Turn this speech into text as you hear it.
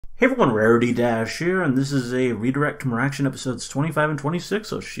Hey everyone, Rarity Dash here, and this is a redirect to more action episodes 25 and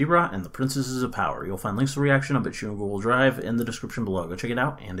 26 of She-Ra and the Princesses of Power. You'll find links to reaction on BitChute and Google Drive in the description below. Go check it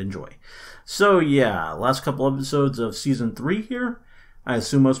out and enjoy. So yeah, last couple episodes of Season 3 here. I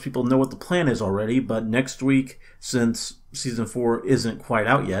assume most people know what the plan is already, but next week, since Season 4 isn't quite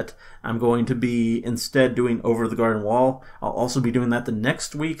out yet, I'm going to be instead doing Over the Garden Wall. I'll also be doing that the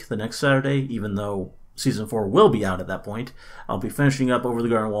next week, the next Saturday, even though Season 4 will be out at that point. I'll be finishing up Over the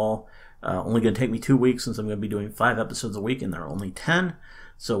Garden Wall. Only going to take me 2 weeks since I'm going to be doing 5 episodes a week, and there are only 10.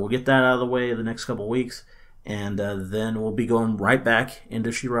 So we'll get that out of the way the next couple weeks, and then we'll be going right back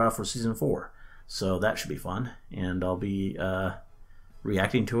into She-Ra for Season 4. So that should be fun, and I'll be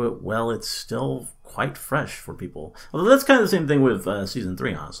reacting to it while it's still quite fresh for people. Although that's kind of the same thing with Season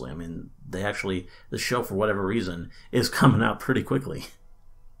 3, honestly. I mean, the show, for whatever reason, is coming out pretty quickly.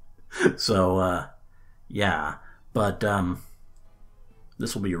 So, yeah, but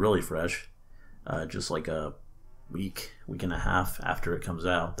this will be really fresh, just like a week and a half after it comes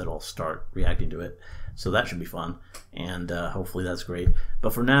out that I'll start reacting to it. So that should be fun, and hopefully that's great.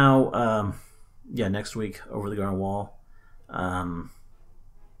 But for now, yeah, next week, Over the Garden Wall. And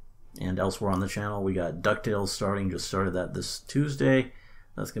elsewhere on the channel, we got DuckTales starting, just started that this Tuesday.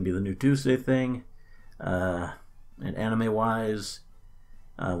 That's going to be the new Tuesday thing. And anime-wise,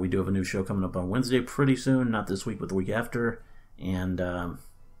 we do have a new show coming up on Wednesday pretty soon, not this week, but the week after. And,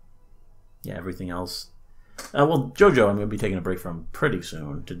 yeah, everything else. Well, JoJo I'm going to be taking a break from pretty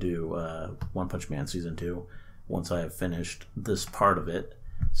soon to do One Punch Man Season 2 once I have finished this part of it.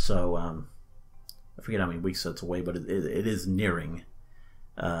 So, I forget how many weeks that's away, but it is nearing.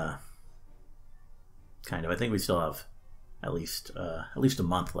 Kind of. I think we still have at least a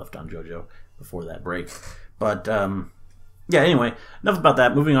month left on JoJo before that break. But, yeah, anyway, enough about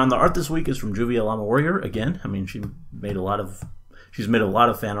that. Moving on, the art this week is from Juvia-Llama-Warrior again. I mean, she's made a lot of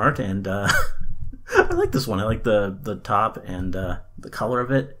fan art, and I like this one. I like the top and the color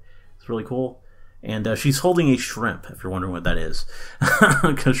of it. It's really cool. And she's holding a shrimp, if you're wondering what that is,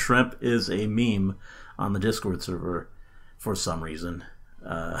 because shrimp is a meme on the Discord server for some reason.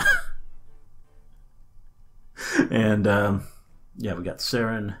 And yeah, we got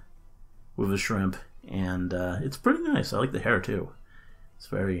Saren with a shrimp. And it's pretty nice. I like the hair too. It's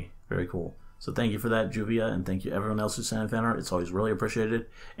very, very cool. So thank you for that, Juvia, and thank you everyone else who sent in fan art. It's always really appreciated.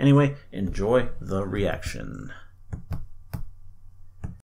 Anyway, enjoy the reaction.